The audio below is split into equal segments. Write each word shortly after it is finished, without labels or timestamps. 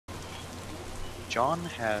John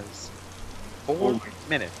has 4 Oh my-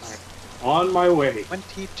 minutes, On my way.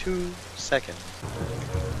 22 seconds.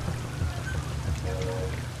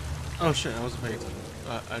 Oh shit, I was waiting.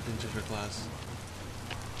 I didn't check your class.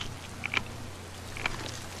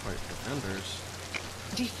 Wait, defenders?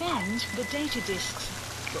 Defend the data disks.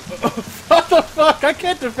 What the fuck? I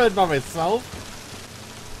can't defend by myself.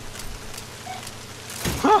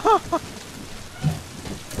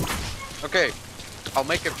 Okay, I'll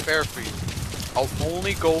make it fair for you. I'll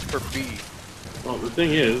only go for B. Well, the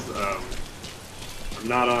thing is, I'm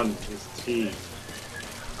not on his team.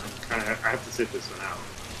 I have to sit this one out.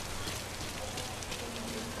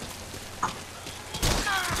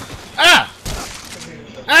 Ah!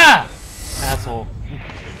 Ah! Asshole.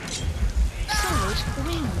 Solid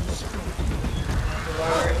wins.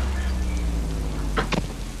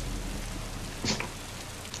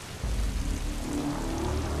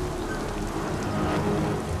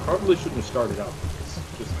 Probably shouldn't have started out with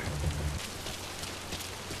this. Just saying.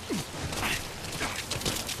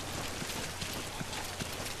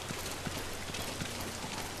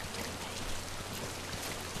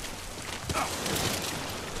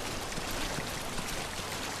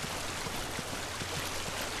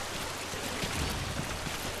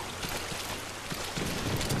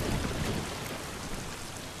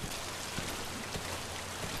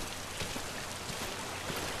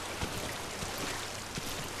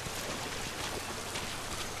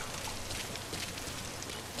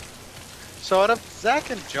 So out of Zach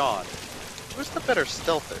and John, who's the better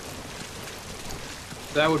stealther?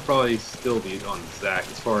 That would probably still be on Zach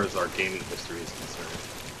as far as our gaming history is concerned.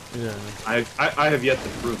 Yeah. I have yet to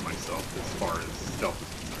prove myself as far as stealth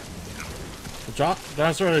is concerned.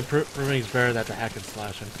 John's really proving he's better at the hack and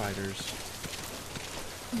slash and fighters.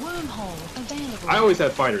 Wormhole available. I always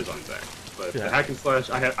had fighters on Zach, but Yeah. the hack and slash,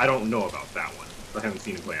 I don't know about that one. I haven't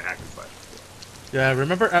seen him play a hack and slash before. Yeah,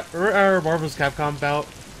 remember our Marvel's Capcom bout?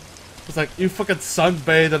 It's like, you fucking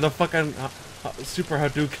sunbathed in the fucking Super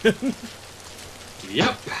Hadouken.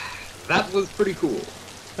 Yep, that was pretty cool.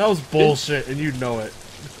 That was bullshit, and you know it.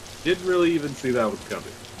 Didn't really even see that was coming.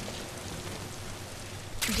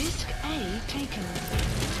 Disc A taken.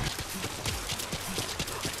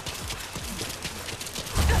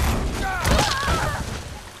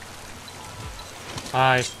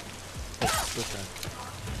 Hi. Oh, this guy.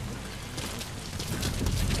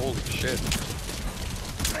 Holy shit.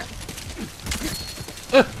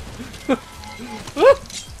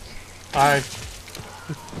 Hi.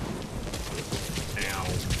 Ow.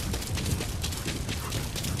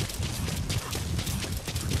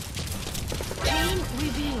 Team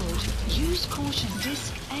revealed. Use caution.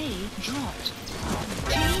 Disc A dropped.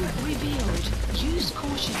 Team revealed. Use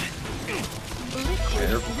caution. Yeah, Liquid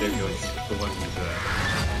they're wins. ridiculous. The one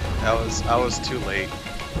who's I was too late.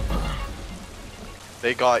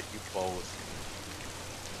 They got you both.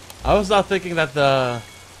 I was not thinking that I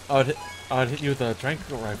would hit you with a trank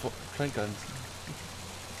guns.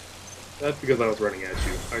 That's because I was running at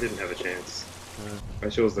you. I didn't have a chance. I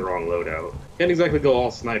chose the wrong loadout. Can't exactly go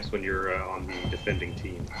all snipes when you're on the defending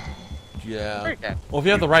team. Yeah. Sure you can. Well, if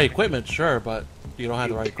you have the right equipment, sure, but you don't have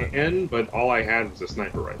the right You equipment. can, but all I had was a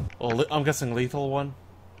sniper rifle. Well, I'm guessing lethal one.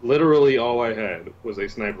 Literally all I had was a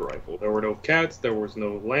sniper rifle. There were no cats, there was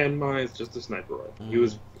no landmines, just a sniper rifle.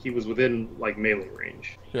 He was within like melee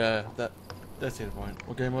range. Yeah, that's the point.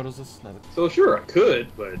 What game mode is this? Another. So sure I could,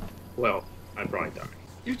 but well, I'd probably die.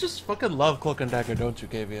 You just fucking love Cloak and Dagger, don't you,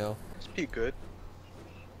 KVO? It's pretty good.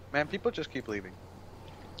 Man, people just keep leaving.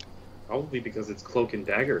 Probably because it's Cloak and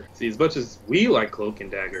Dagger. See, as much as we like Cloak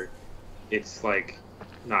and Dagger, it's like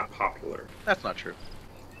not popular. That's not true.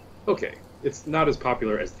 Okay, it's not as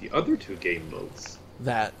popular as the other two game modes.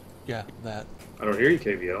 That. Yeah, that. I don't hear you,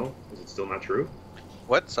 KVL. Is it still not true?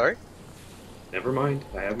 What? Sorry? Never mind.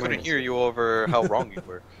 I have my Couldn't answer. hear you over how wrong you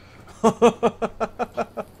were.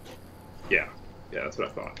 Yeah, that's what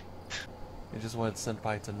I thought. You just wanted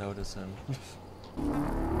Senpai to notice him.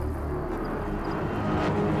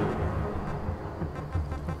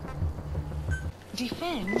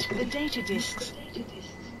 Defend the data disks.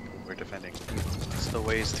 We're defending. What's the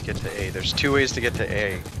ways to get to A? There's 2 ways to get to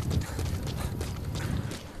A.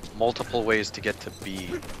 Multiple ways to get to B.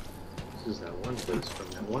 This is that one place from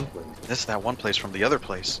that one place. This is that one place from the other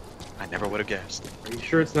place. I never would have guessed. Are you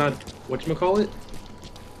sure it's not whatchamacallit?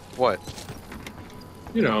 What?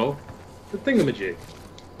 You know, the thingamajig.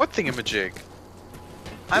 What thingamajig?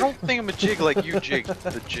 I don't thingamajig like you jig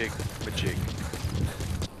the jig majig.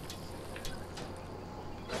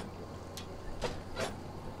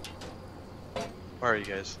 Where are you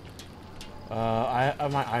guys? I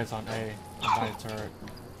have my eyes on A. By turret.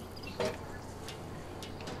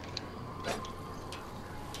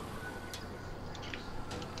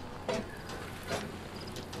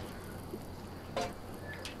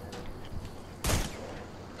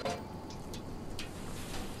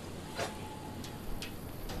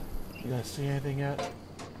 You guys see anything yet?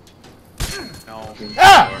 No.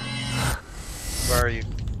 Ah! Where are you?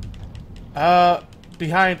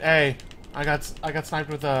 Behind A. I got sniped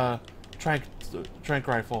with a trank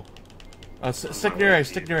rifle. Stick near A.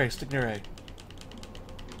 Stick near A. Stick near A.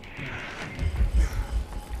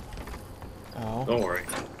 Oh. Don't worry.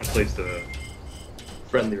 I placed a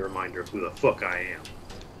friendly reminder of who the fuck I am.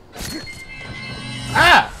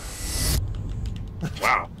 Ah!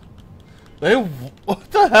 Wow. What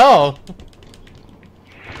the hell?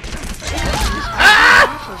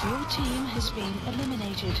 Half of your team has been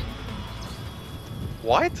eliminated.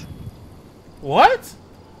 What? What?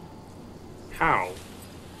 How?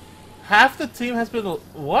 Half the team has been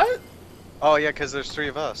what? Oh yeah, because there's 3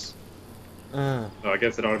 of us. Oh, I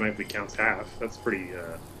guess it automatically counts half. That's pretty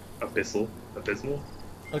abysmal.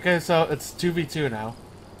 Okay, so it's 2v2 now.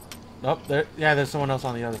 Nope, there's someone else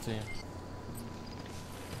on the other team.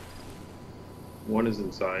 One is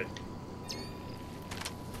inside.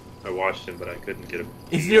 I watched him, but I couldn't get him.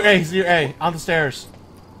 He's near A, on the stairs.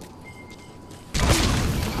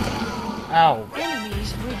 Ow.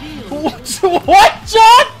 Enemies revealed. What,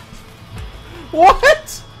 John?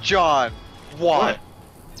 What? John, what?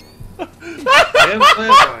 Damn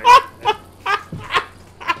landmine.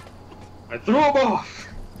 I threw him off!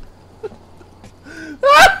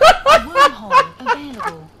 Wormhole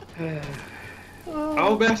available.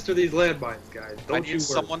 I'll master these landmines, guys. Don't I you need worry.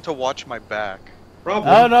 someone to watch my back.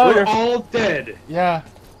 Problem, Oh, no, we're you're- all dead. Yeah.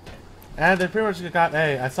 And they pretty much got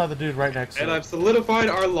A. I saw the dude right next to And it. I've solidified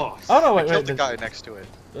our loss. Oh no, I wait, killed the wait. guy next to it.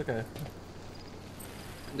 Okay.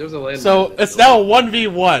 There's a landmine. So it's now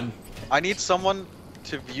 1v1. I need someone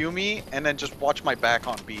to view me and then just watch my back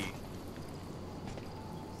on B.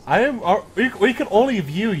 We can only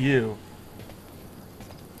view you.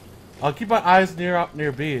 I'll keep my eyes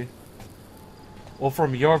near B. Well,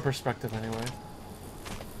 from your perspective, anyway.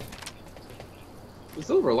 The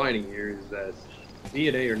silver lining here is that B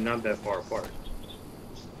and A are not that far apart.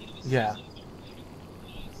 Yeah.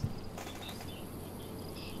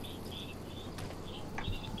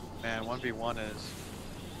 Man, 1v1 is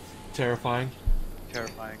Terrifying.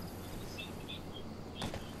 terrifying.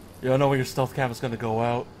 You don't know when your stealth cam is gonna go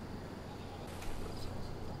out.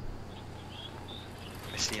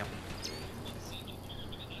 I see him.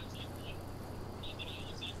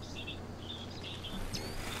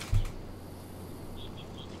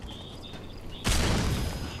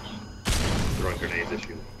 Throwing grenades at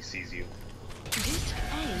you. He sees you. Disc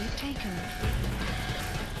A taken.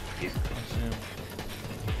 He's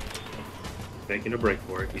making a break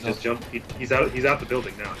for it. He just jumped. He's out. He's out the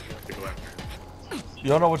building now. You have to go after him. You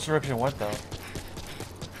don't know which direction it went though.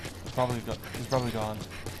 He's probably gone.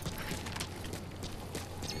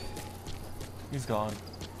 He's gone.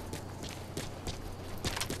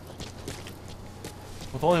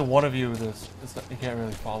 With only one of you, you can't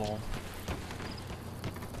really follow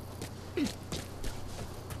him.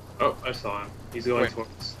 Oh, I saw him. He's going Wait.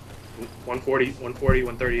 towards 140,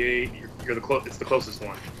 138. You're the It's the closest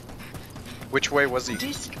one. Which way was he?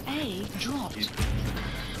 Disc A dropped. He's-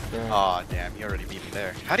 There. Aw, damn, he already beat me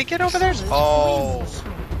there. How'd he get over there? Solid Oh, wins.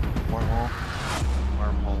 Wormhole.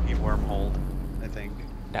 wormhole. He wormholed, I think.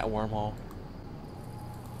 That wormhole.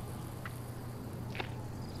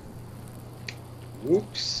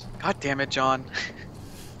 Whoops. God damn it, John.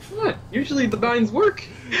 What? Usually the mines work.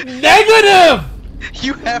 Negative!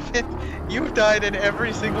 You haven't. You've died in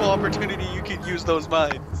every single opportunity you could use those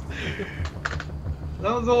mines.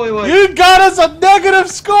 That was only like. You got us a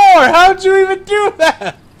negative score! How'd you even do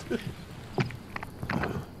that?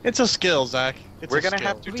 It's a skill, Zach. It's We're a gonna skill.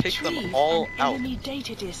 have to take them Retrieve all an out. enemy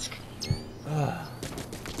data disc. No.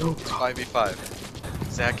 It's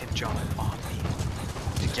 5v5. Zach and John on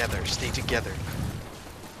me. Together, stay together.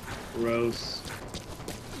 Gross.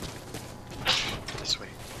 This way.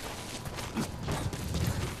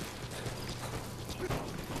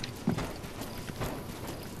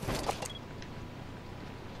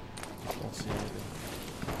 Don't see anything.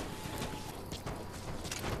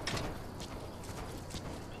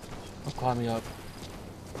 I'm climbing up.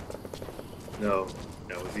 No.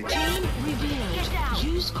 No. Is he? Team revealed.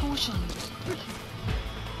 Use caution.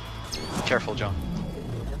 Careful, John.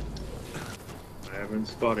 I haven't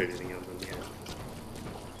spotted any of them yet.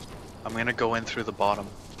 I'm gonna go in through the bottom.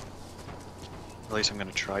 At least I'm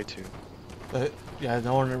gonna try to. Yeah,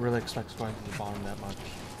 no one really expects going to the bottom that much.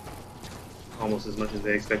 Almost as much as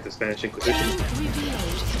they expect the Spanish Inquisition. Team revealed.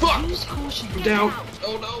 Fuck! Use caution. I'm down.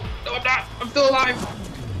 Oh no. No, I'm not. I'm still alive.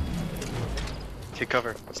 Take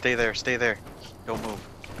cover. Stay there, stay there. Don't move.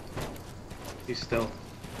 He's stealth.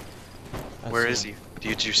 That's Where it. is he?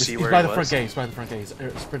 Did you see He's where by he the front was? gate. He's by the front gate. He's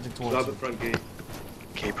sprinting He's towards out the you. front gate.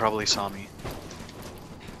 Okay, he probably saw me.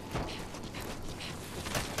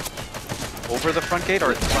 Over the front gate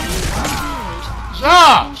or in front?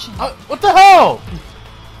 Ah! What the hell?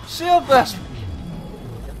 Shield blast.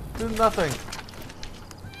 Do nothing.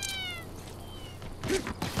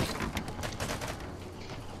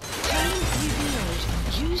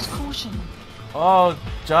 Use caution. Oh,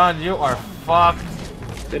 John, you are fucked.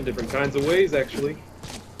 In different kinds of ways, actually.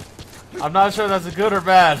 I'm not sure that's good or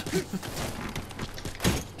bad.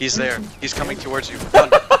 He's there. He's coming towards you. Run.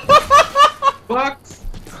 Box!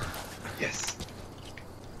 Yes.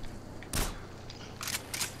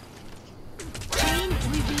 Team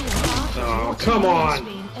reveal. Oh, come on!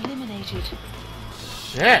 Been eliminated.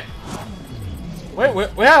 Shit. Wait,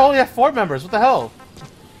 we only have 4 members. What the hell?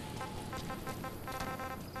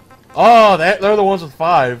 Oh, they're the ones with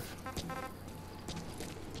 5.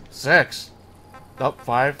 6. Nope,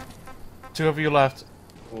 5. 2 of you left.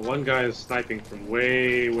 Well, one guy is sniping from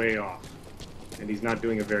way, way off. And he's not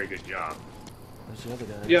doing a very good job. Where's the other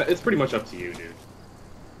guy? Yeah, it's pretty much up to you, dude.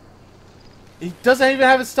 He doesn't even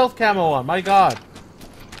have his stealth camo on. My god.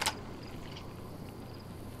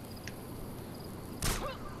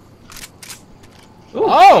 Ooh,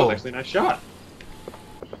 Oh! That was actually a nice shot.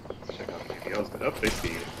 Let's check out maybe else, but up they see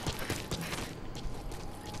you.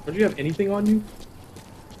 Don't you have anything on you?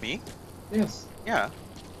 Me? Yes. Yeah.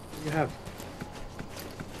 What do you have?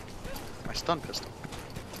 My stun pistol.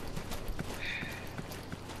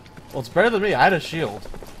 Well, it's better than me. I had a shield.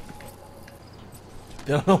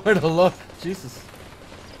 They don't know where to look. Jesus.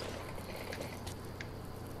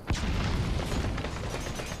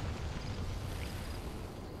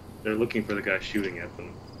 They're looking for the guy shooting at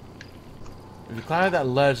them. If you climb that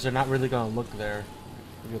ledge, they're not really gonna look there.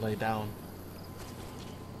 If you lay down.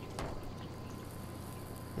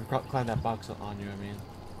 If you climb that box on you, I mean.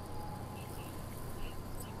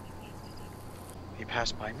 He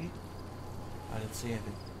passed by me? I didn't see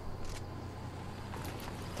anything.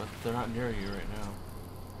 But they're not near you right now.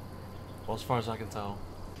 Well, as far as I can tell.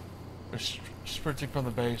 They're sprinting from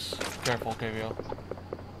the base. Careful, KVO.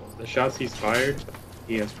 The shots he's fired,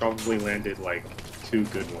 he has probably landed like 2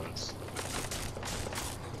 good ones.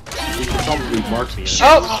 He should probably mark me.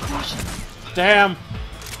 Oh! Damn!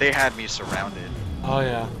 They had me surrounded. Oh,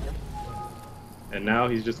 yeah. And now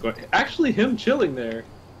he's just going. Actually, him chilling there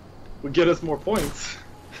would get us more points.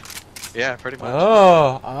 Yeah, pretty much.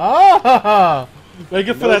 Oh! Oh! Make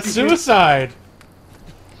it for that suicide!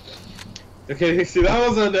 Okay, see, that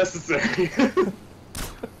was unnecessary.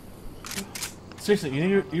 Seriously,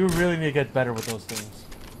 you really need to get better with those things.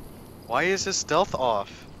 Why is his stealth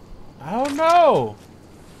off? I don't know!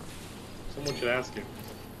 Someone should ask him.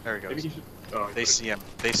 There he goes. Maybe he should. Oh, he They see him.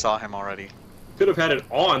 They saw him already. could have had it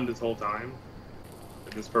on this whole time.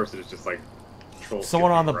 But this person is just like.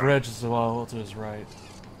 Someone on the around. bridge as well, to his right.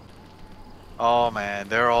 Oh man,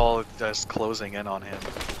 they're all just closing in on him.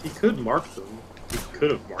 He could mark them. He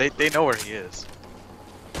could have marked They know where he is.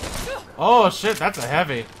 Oh shit, that's a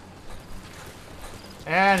heavy.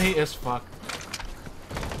 And he is fucked.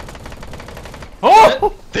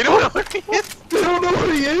 Oh! They don't know where he is. They don't know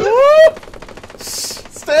where he is!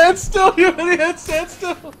 Stand still, you idiot! Stand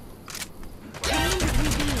still!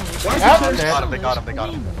 Why is Ah, he They okay. got him. They got him. They got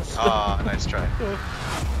him. Ah, nice try.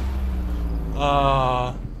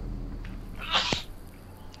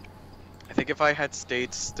 I think if I had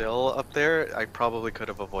stayed still up there, I probably could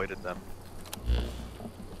have avoided them.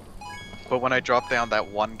 But when I dropped down, that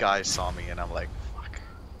one guy saw me, and I'm like,